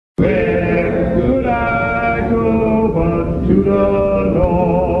Where could I go but to the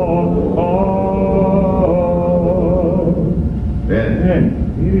Lord?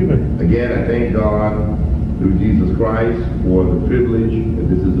 Amen. Again, I thank God through Jesus Christ for the privilege, and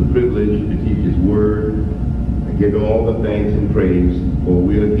this is a privilege to teach His Word. I give Him all the thanks and praise, for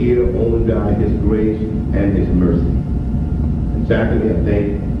we are here only by His grace and His mercy. And secondly, I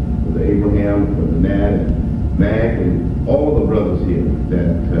thank Brother Abraham, Brother Nat, and Mac, and all the brothers here that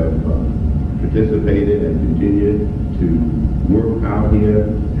have participated and continue to work out here,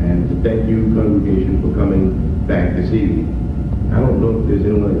 and to thank you, congregation, for coming back this evening. I don't know if there's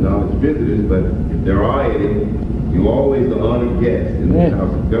anyone acknowledged visitors, but if there are any, you're always the honored guest in the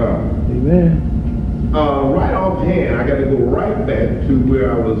house of God. Amen. Right offhand, I got to go right back to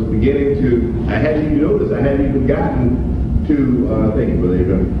where I was beginning to, I hadn't even noticed, I hadn't even gotten to, thank you, Brother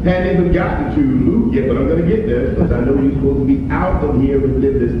Abraham, hadn't even gotten to Luke yet, but I'm going to get there, because I know you're supposed to be out of here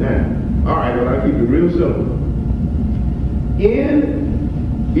within this time. All right, well, I'll keep it real simple. In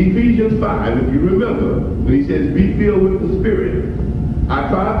Ephesians 5, if you remember, when he says, be filled with the Spirit, I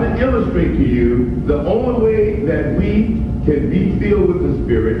tried to illustrate to you the only way that we can be filled with the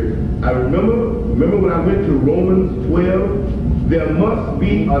Spirit. I remember when I went to Romans 12, there must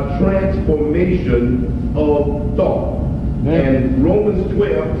be a transformation of thought. And Romans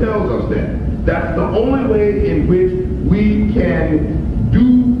 12 tells us that. That's the only way in which we can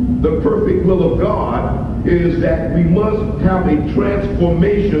do the perfect will of God, is that we must have a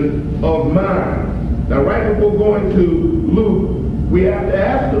transformation of mind. Now, right before going to Luke, we have to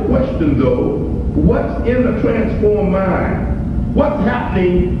ask the question, though, what's in the transformed mind? What's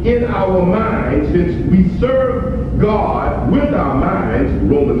happening in our minds since we serve God with our minds,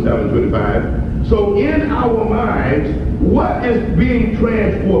 Romans 7:25. So in our minds, what is being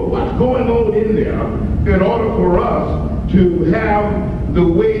transformed? What's going on in there in order for us to have the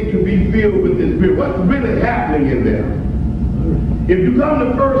way to be filled with the Spirit? What's really happening in there? If you come to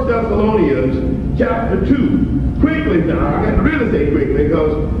 1 Thessalonians chapter 2, quickly now, I got to really say quickly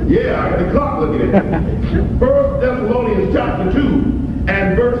because, I got the clock looking at me. 1 Thessalonians chapter 2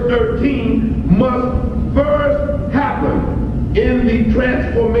 and verse 13 must first happen in the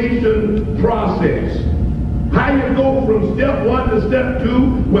transformation process. How you go from step 1 to step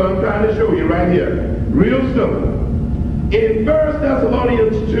 2, well, I'm trying to show you right here. Real simple. In 1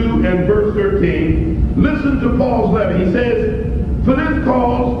 Thessalonians 2 and verse 13, listen to Paul's letter. He says, for this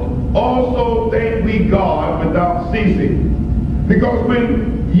cause also thank we God without ceasing. Because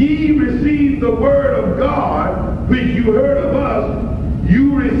when ye received the word of God, which you heard of us,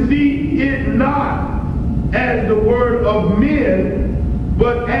 you received it not as the word of men,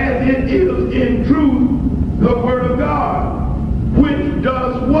 but as it is in truth the word of God, which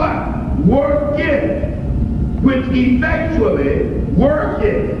does what? Worketh, which effectually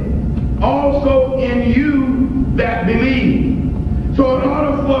worketh also in you that believe. So in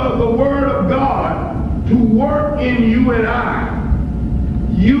order for the word of God to work in you and I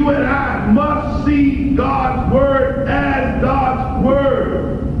must see God's word as God's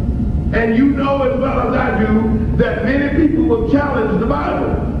word. And you know as well as I do that many people will challenge the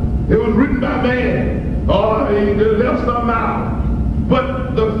Bible. It was written by man. Oh, they left something out.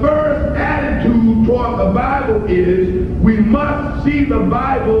 But the first attitude toward the Bible is we must see the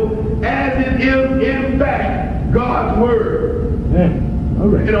Bible as it is in fact God's word. All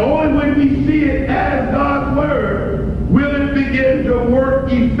right. And only when we see it as God's word will it begin to work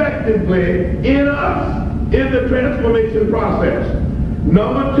effectively in us in the transformation process.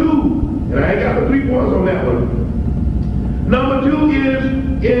 Number 2, and I ain't got the 3 points on that one. Number 2 is,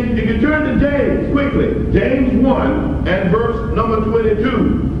 if you turn to James quickly, James 1 and verse number 22.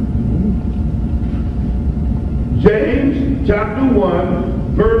 James chapter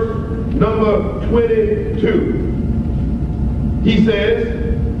 1, verse number 22. He says,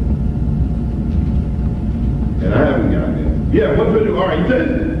 and I haven't got it. Yeah, 122. All right, he says,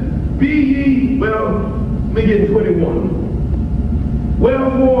 be ye, well, let me get 21.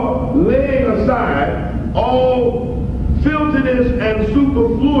 Wherefore, laying aside all filthiness and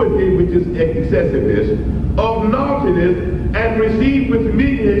superfluity, which is excessiveness, of naughtiness, and receive with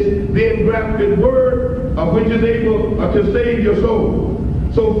meekness the engrafted word, which is able to save your soul.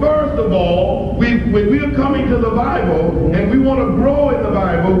 So first of all, when we're coming to the Bible and we want to grow in the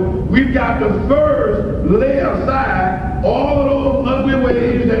Bible, we've got to first lay aside all of those ugly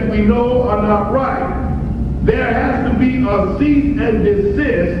ways that we know are not right. There has to be a cease and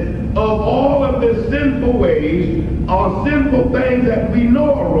desist of all of the sinful ways or sinful things that we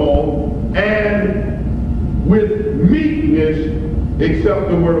know are wrong, and with meekness accept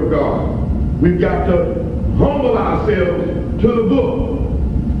the word of God. We've got to humble ourselves to the book.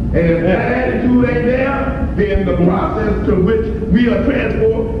 And if that attitude ain't there, then the process to which we are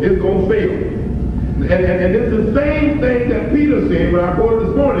transformed is going to fail. And it's the same thing that Peter said when I quoted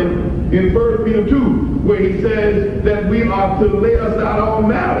this morning in 1 Peter 2, where he says that we are to lay aside all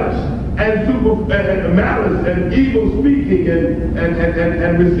malice and malice and evil speaking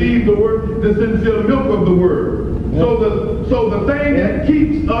and receive the sincere milk of the word. So the thing that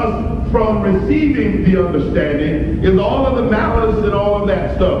keeps us from receiving the understanding is all of the malice and all of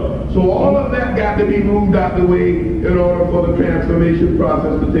that stuff. So all of that got to be moved out the way in order for the transformation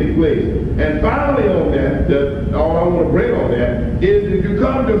process to take place. And finally on that, all I want to bring on that is if you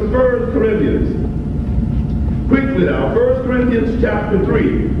come to 1 Corinthians, quickly now, 1 Corinthians chapter 3.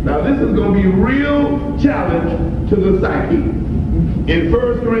 Now this is going to be a real challenge to the psyche. In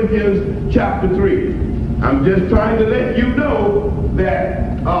 1 Corinthians chapter 3. I'm just trying to let you know that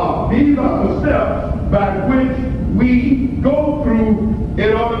these are the steps by which we go through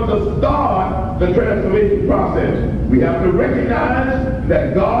in order to start the transformation process. We have to recognize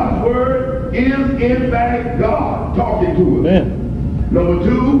that God's word is in fact God talking to us. Amen. Number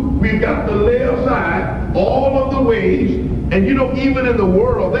two, we've got to lay aside all of the ways, and you know, even in the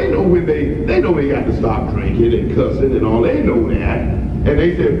world, they know when they got to stop drinking and cussing and all. They know that. And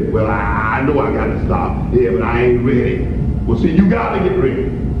they said, well, I know I got to stop. Yeah, but I ain't ready. Well, see, you got to get ready.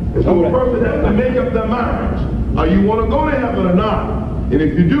 And so a person has to make up their minds. Are you want to go to heaven or not? And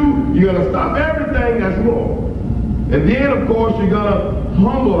if you do, you're going to stop everything that's wrong. And then, of course, you're going to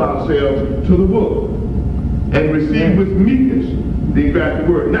humble ourselves to the book and receive with meekness the exact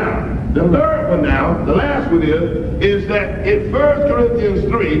word. Now, the third one now, the last one is that in 1 Corinthians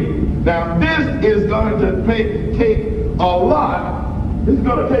 3, now this is going to take a lot. It's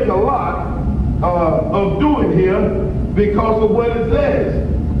going to take a lot of doing here because of what it says.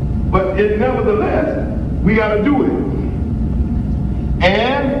 But nevertheless, we got to do it.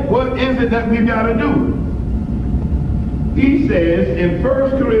 And what is it that we got to do? He says in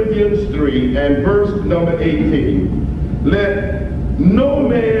 1 Corinthians 3 and verse number 18, let no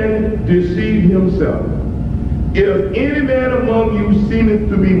man deceive himself. If any man among you seemeth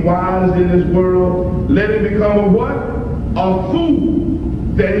to be wise in this world, let him become a what? A fool,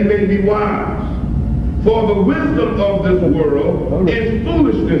 that he may be wise. For the wisdom of this world is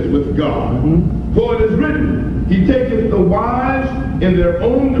foolishness with God. For it is written, he taketh the wise in their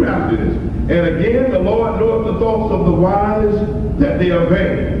own craftiness. And again, the Lord knoweth the thoughts of the wise, that they are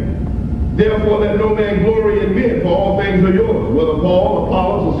vain. Therefore let no man glory in men, for all things are yours, whether Paul,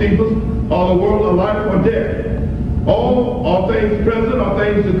 Apollos, or Cephas, or the world of life or death. All things present, all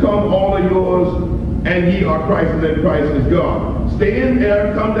things to come, all are yours, and ye are Christ, and then Christ is God. Stay in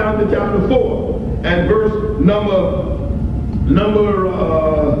there, come down to chapter 4, and verse number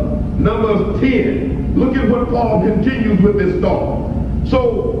 10. Look at what Paul continues with this thought.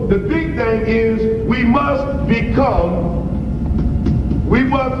 So the big thing is we must become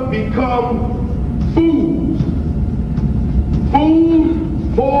fools.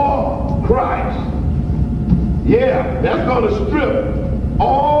 Fools for Christ. Yeah, that's going to strip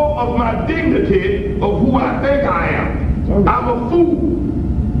all of my dignity of who I think I am. I'm a fool.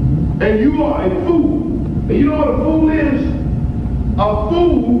 And you are a fool. And you know what a fool is? A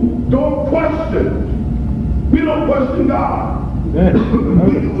fool don't question. We don't question God. And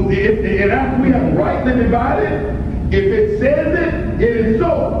after we have rightly divided, if it says it, it is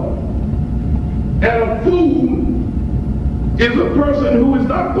so. And a fool is a person who is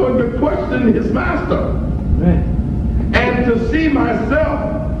not going to question his master. And to see myself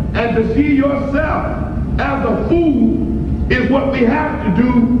and to see yourself as a fool is what we have to do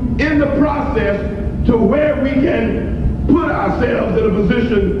in the process to where we can put ourselves in a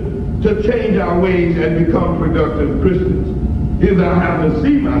position to change our ways and become productive Christians. Is I have to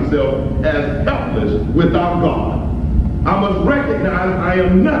see myself as helpless without God. I must recognize I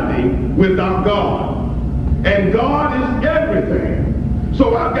am nothing without God. And God is everything.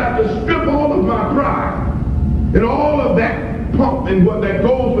 So I've got to strip all of my pride and all of that pump and what that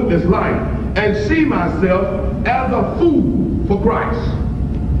goes with this life and see myself as a fool for Christ.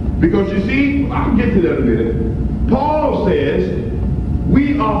 Because you see, I'll get to that in a minute. Paul says,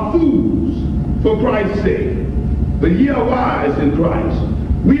 we are fools for Christ's sake. But ye are wise in Christ.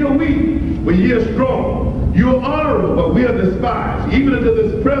 We are weak, but ye are strong. You are honorable, but we are despised. Even unto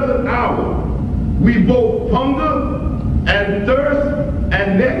this present hour, we both hunger and thirst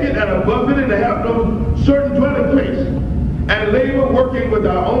and naked and abundant and have no certain dwelling place. And labor working with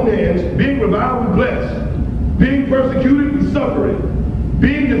our own hands, being reviled we bless, being persecuted we suffer it,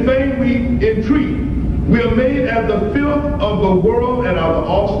 being defamed we entreat. We are made as the filth of the world and are the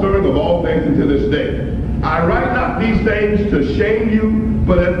offspring of all things unto this day. I write not these things to shame you,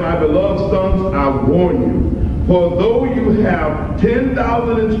 but as my beloved sons, I warn you. For though you have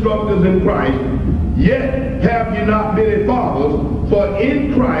 10,000 instructors in Christ, yet have you not many fathers, for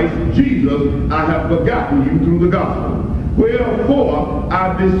in Christ Jesus I have begotten you through the gospel. Wherefore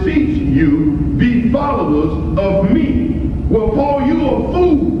I beseech you, be followers of me. Well, Paul, you are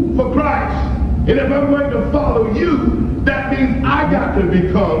food for Christ. And if I'm going to follow you, that means I got to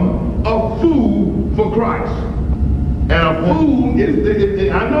become a food for Christ. And a food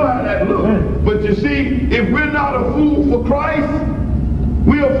is, I know how that looks, but you see, if we're not a food for Christ,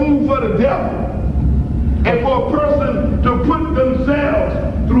 we're a food for the devil. And for a person to put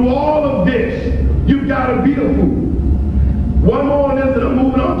themselves through all of this, you've got to be a food. One more on this, and I'm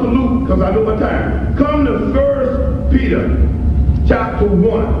moving on to Luke, because I know my time. Come to 1 Peter chapter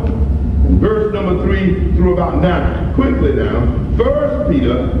 1, verse number 3 through about 9. Quickly now, 1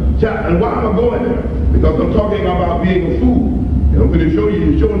 Peter chapter, and why am I going there? Because I'm talking about being a food. And I'm going to show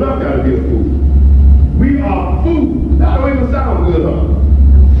you, sure enough, how to be a food. We are food. That don't even sound good,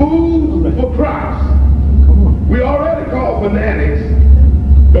 huh? Food for Christ. We already call fanatics.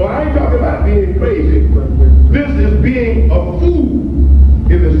 No, I ain't talking about being crazy. This is being a fool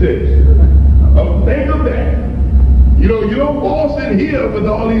in the sense. Think of that. You know, you don't waltz in here with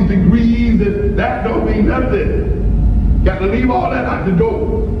all these degrees and that don't mean nothing. Got to leave all that out the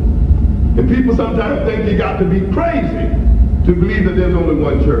door. And people sometimes think you got to be crazy to believe that there's only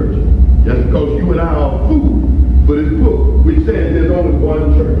one church. Just because you and I are food for this book, which says there's only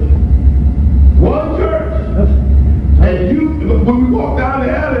one church. One church. And you, when we walk down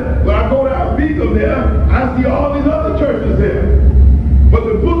the alley, when I go down Beacon there, I see all these other churches there. But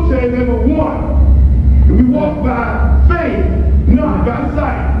the book says there were one. And we walk by faith, not by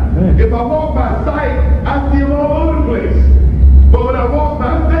sight. If I walk by sight, I see them all over the place. But when I walk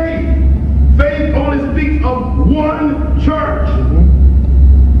by faith, faith only speaks of one church.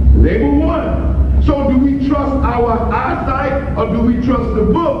 They were one. So do we trust our eyesight or do we trust the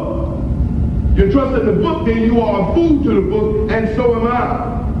book? You trust in the book, then you are a fool to the book, and so am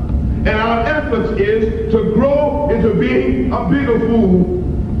I. And our efforts is to grow into being a bigger fool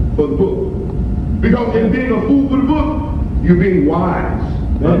for the book. Because in being a fool for the book, you're being wise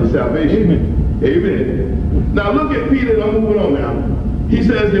unto salvation. Amen. Amen. Now look at Peter, and I'm moving on now. He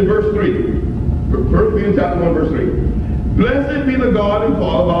says in verse 3, 1 Peter chapter 1, verse 3, Blessed be the God and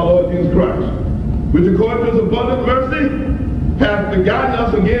Father of our Lord Jesus Christ, which according to his abundant mercy hath begotten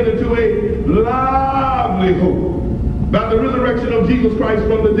us again into a lively hope by the resurrection of Jesus Christ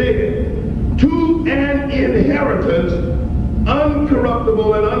from the dead, to an inheritance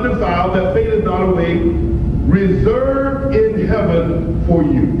uncorruptible and undefiled that fadeth not away, reserved in heaven for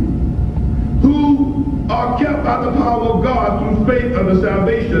you, who are kept by the power of God through faith unto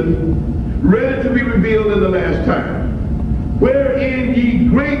salvation, ready to be revealed in the last time, wherein ye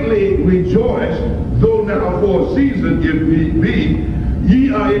greatly rejoice, though now for a season, if need be,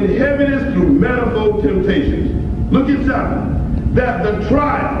 ye are in heaviness through manifold temptations. Look at 7. That the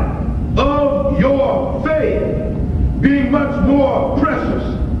trial of your faith, being much more precious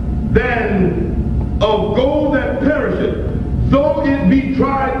than of gold that perisheth, though it be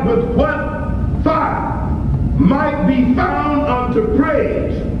tried with what? Fire, might be found unto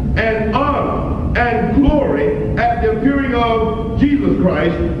praise and honor and glory at the appearing of Jesus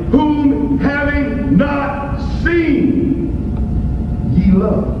Christ, whom having not seen ye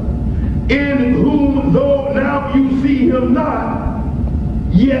love, in whom though now you see him not,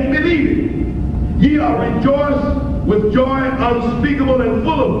 yet believing, ye are rejoiced with joy unspeakable and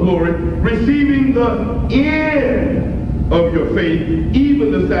full of glory, receiving the end of your faith,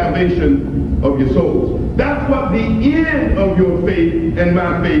 even the salvation of your souls. That's what the end of your faith and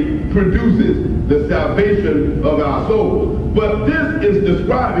my faith produces, the salvation of our souls. But this is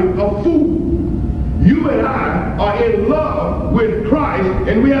describing a fool. You and I are in love with Christ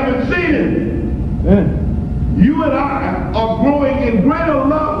and we haven't seen him. Yeah. You and I are growing in greater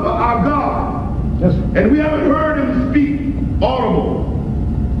love for our God. Yes. And we haven't heard him speak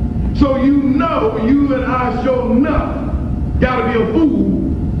audible. So you know you and I sure enough got to be a fool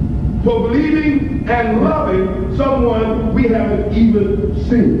for believing and loving someone we haven't even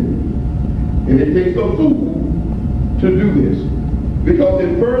seen. And it takes a fool to do this. Because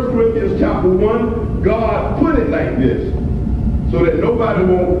in 1 Corinthians chapter 1, God put it like this, so that nobody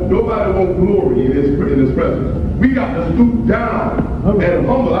won't glory in his presence. We got to stoop down and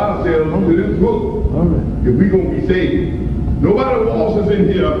humble ourselves to this book if we're going to be saved. Nobody waltzes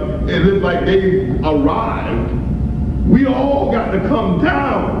in here and it's like they arrived. We all got to come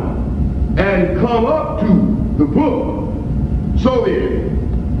down and come up to the book. So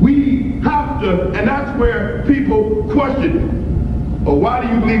then, we have and that's where people question, oh, why do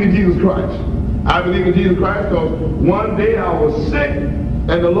you believe in Jesus Christ? I believe in Jesus Christ because one day I was sick and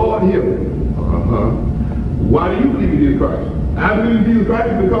the Lord healed me. Why do you believe in Jesus Christ? I believe in Jesus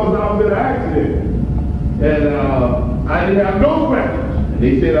Christ because I was in an accident and I didn't have no scratches. And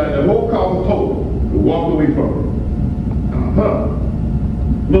they said the whole car was total. We walked away from it.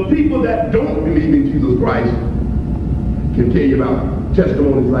 But people that don't believe in Jesus Christ can tell you about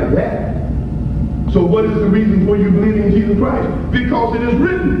testimonies like that. So what is the reason for you believing in Jesus Christ? Because it is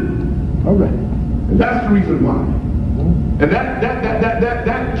written. All right. And that's the reason why. And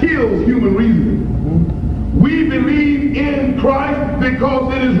that kills human reasoning. We believe in Christ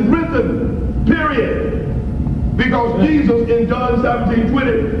because it is written. Period. Because Jesus in John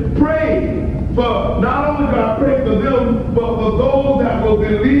 17:20 prayed for, not only God prayed for them, but for those that will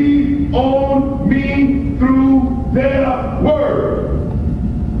believe on me through their word.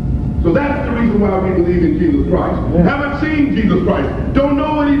 So that's the reason why we believe in Jesus Christ. Yeah. Haven't seen Jesus Christ. Don't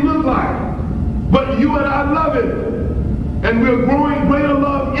know what he looks like. But you and I love him. And we're growing greater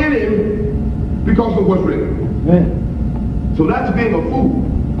love in him because of what's written. Yeah. So that's being a fool.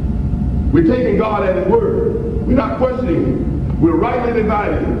 We're taking God at his word. We're not questioning him. We're rightly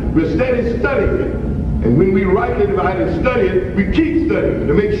dividing it. We're steady studying it. And when we rightly divide and study it, we keep studying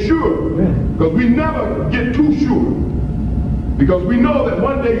to make sure. Because we never get too sure. Because we know that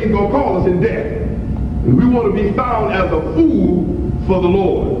one day he's going to call us in death. And we want to be found as a fool for the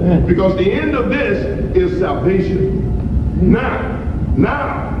Lord. Because the end of this is salvation. Now,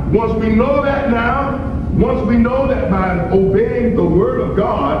 once we know that once we know that by obeying the word of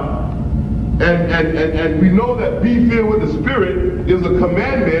God, and we know that be filled with the Spirit is a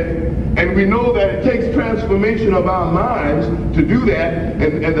commandment, and we know that it takes transformation of our minds to do that,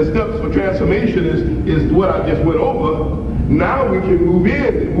 and the steps for transformation is what I just went over. Now we can move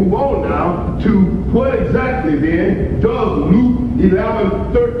on now to what exactly then does Luke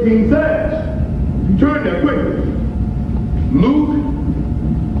 11:13 says. You turn there quickly. Luke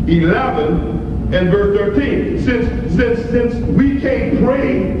 11 and verse 13. Since we can't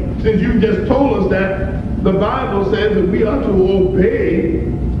pray, since you just told us that the Bible says that we are to obey,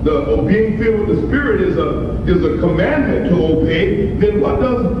 being filled with the Spirit is a commandment to obey, then what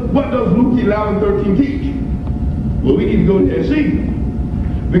does Luke 11:13 teach? Well, we need to go there and see.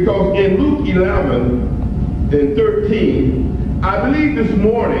 Because in Luke 11 and 13, I believe this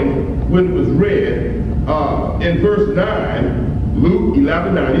morning when it was read, in verse 9, Luke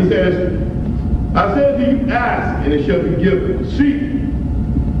 11:9, he says, I said to you, ask, and it shall be given. Seek,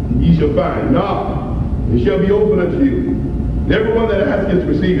 and ye shall find. Knock, and it shall be opened unto you. And everyone that asketh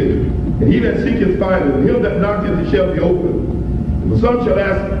receiveth, and he that seeketh findeth, and him that knocketh it shall be opened. And the son shall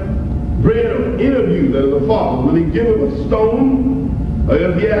ask bread of any of you that is a father. Will he give him a stone? Or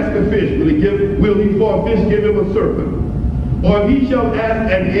if he ask a fish, will he for a fish give him a serpent? Or if he shall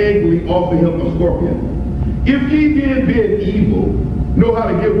ask an egg, will he offer him a scorpion? If ye then, being evil, know how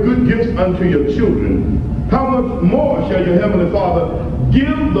to give good gifts unto your children, how much more shall your heavenly Father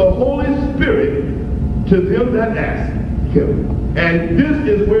give the Holy Spirit to them that ask him? And this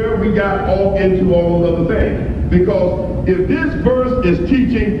is where we got off into all those other things. Because if this verse is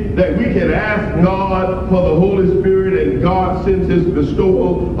teaching that we can ask God for the Holy Spirit and God sends his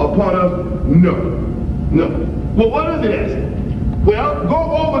bestowal upon us, no. Well, what is it? Well,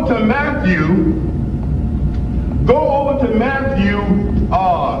 go over to Matthew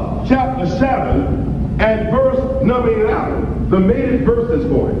chapter 7 and verse number 11. The main verses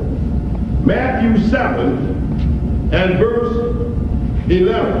for it. Matthew 7 and verse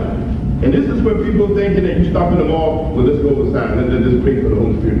 11. And this is where people are thinking that you're stopping them all. Well, let's go over the side. Let's just pray for the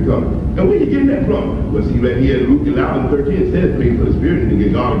Holy Spirit to come. And where you getting that from? Well, see, right here in Luke 11:13, it says pray for the Spirit and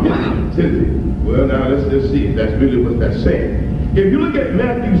get God again. Sends it. Well, now let's see if that's really what that's saying. If you look at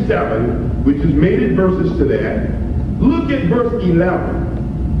Matthew 7, which is mated verses to that, look at verse 11.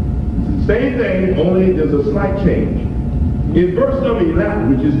 It's the same thing, only there's a slight change. In verse number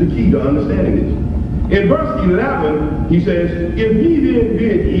 11, which is the key to understanding this, in verse 11, he says, if ye then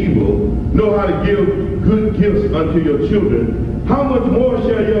being evil know how to give good gifts unto your children, how much more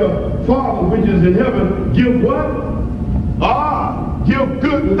shall your Father which is in heaven give what? Give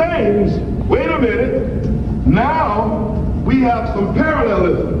good things. Wait a minute. Now we have some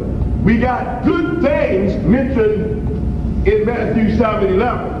parallelism. We got good things mentioned in Matthew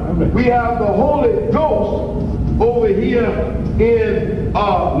 7:11. We have the Holy Ghost over here in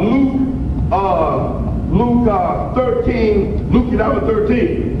Luke 11:13.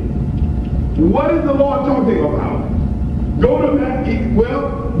 What is the Lord talking about? Go to Matthew.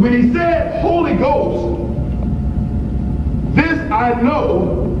 Well, when he said Holy Ghost, this I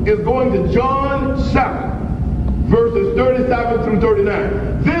know is going to John 7, verses 37 through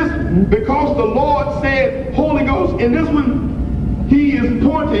 39. This, because the Lord said Holy Ghost, in this one, he is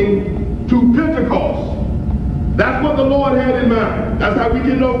pointing to Pentecost. That's what the Lord had in mind. That's how we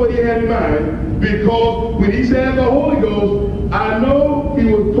can know what he had in mind. Because when he said the Holy Ghost, I know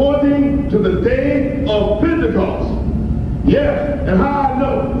he was pointing to the day of Pentecost. Yes, and how I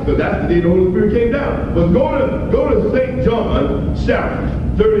know? Because that's the day the Holy Spirit came down. But go to St. John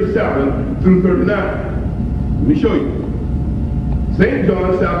 7, 37 through 39. Let me show you. St.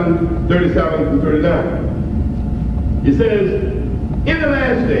 John 7, 37 through 39. It says, in the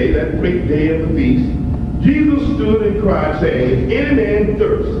last day, that great day of the feast, Jesus stood and cried, saying, if any man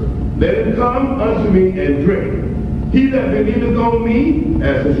thirst, let him come unto me and drink. He that believeth on me,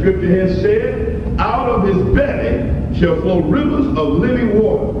 as the scripture has said, out of his belly shall flow rivers of living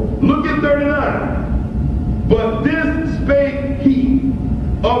water. Look at 39. But this spake he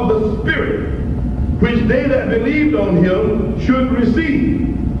of the Spirit, which they that believed on him should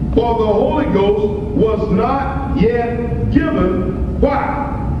receive. For the Holy Ghost was not yet given. Why?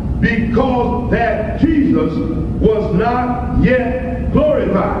 Because that Jesus was not yet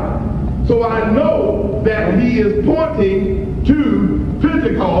glorified. So I know that he is pointing to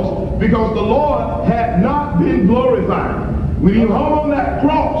Pentecost because the Lord had not been glorified. When he hung on that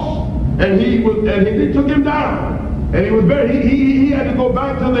cross and they took him down and he was buried, he had to go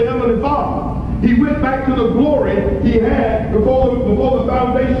back to the Heavenly Father. He went back to the glory he had before the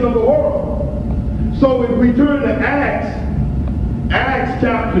foundation of the world. So if we turn to Acts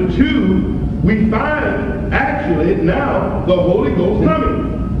chapter 2, we find actually now the Holy Ghost coming.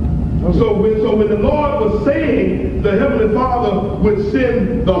 So when the Lord was saying the Heavenly Father would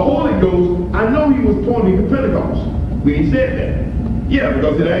send the Holy Ghost, I know he was pointing to Pentecost when he said that. Yeah,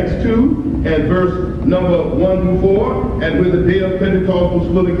 because in Acts 2 and verse number 1 through 4, and when the day of Pentecost was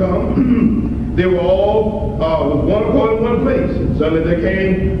fully come, they were all with one accord in one place. Suddenly there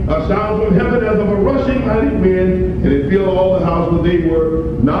came a sound from heaven as of a rushing mighty wind, and it filled all the house where they were,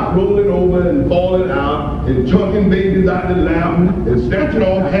 not rolling over and falling out, and chunking babies out the lamp, and snatching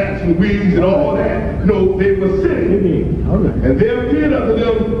off hats and wigs and all that. No, they were sitting. And there appeared unto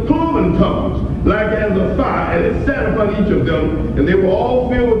them cloven tongues, like as of fire, and it sat upon each of them, and they were all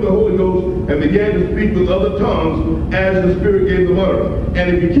filled with the Holy Ghost, and began to speak with other tongues as the Spirit gave them utterance.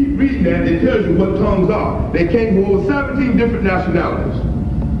 And if you keep reading that, it tells you what tongues are. They came from over 17 different nationalities.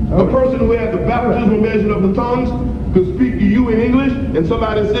 A person who had the baptismal measure of the tongues could speak to you in English, and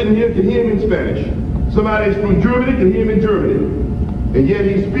somebody sitting here can hear him in Spanish. Somebody from Germany can hear him in Germany. And yet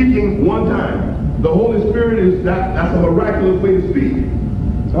he's speaking one time. The Holy Spirit that's a miraculous way to speak.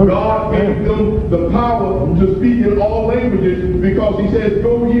 God gave them the power to speak in all languages because he says,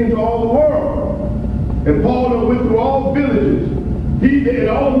 go ye into all the world. And Paul went through all villages. He did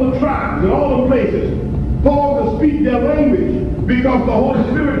all the tribes and all the places. Paul could speak their language because the Holy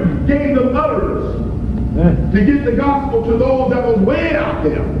Spirit gave them utterance to get the gospel to those that was way out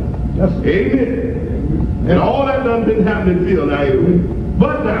there. Yes. Amen. And all that done didn't happen in field now anyway.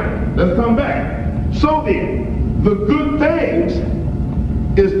 But now, let's come back. So then, the good things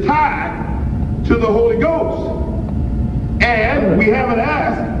is tied to the Holy Ghost. And we haven't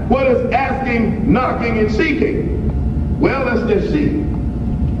asked, what is asking, knocking, and seeking? Well, let's just see.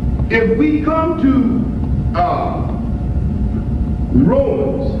 If we come to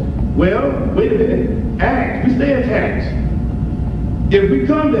Romans, well, wait a minute, Acts, we stay in Acts. If we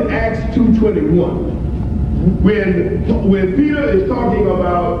come to Acts 2:21, when Peter is talking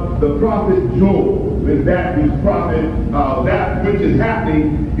about the prophet Joel, when that is prophet, that which is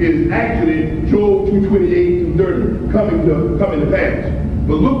happening is actually Joel 2:28 through 30 coming to pass.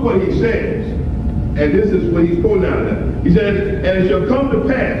 But look what he says, and this is what he's quoting out of that. He says, and it shall come to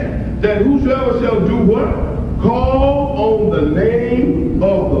pass that whosoever shall do what? Call on the name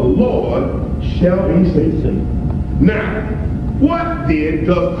of the Lord shall be saved. Now, what then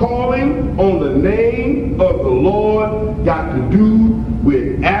does calling on the name of the Lord got to do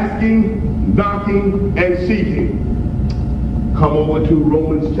with asking, knocking, and seeking? Come over to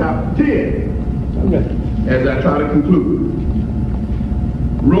Romans chapter 10 as I try to conclude.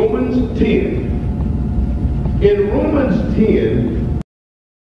 Romans 10. In Romans 10,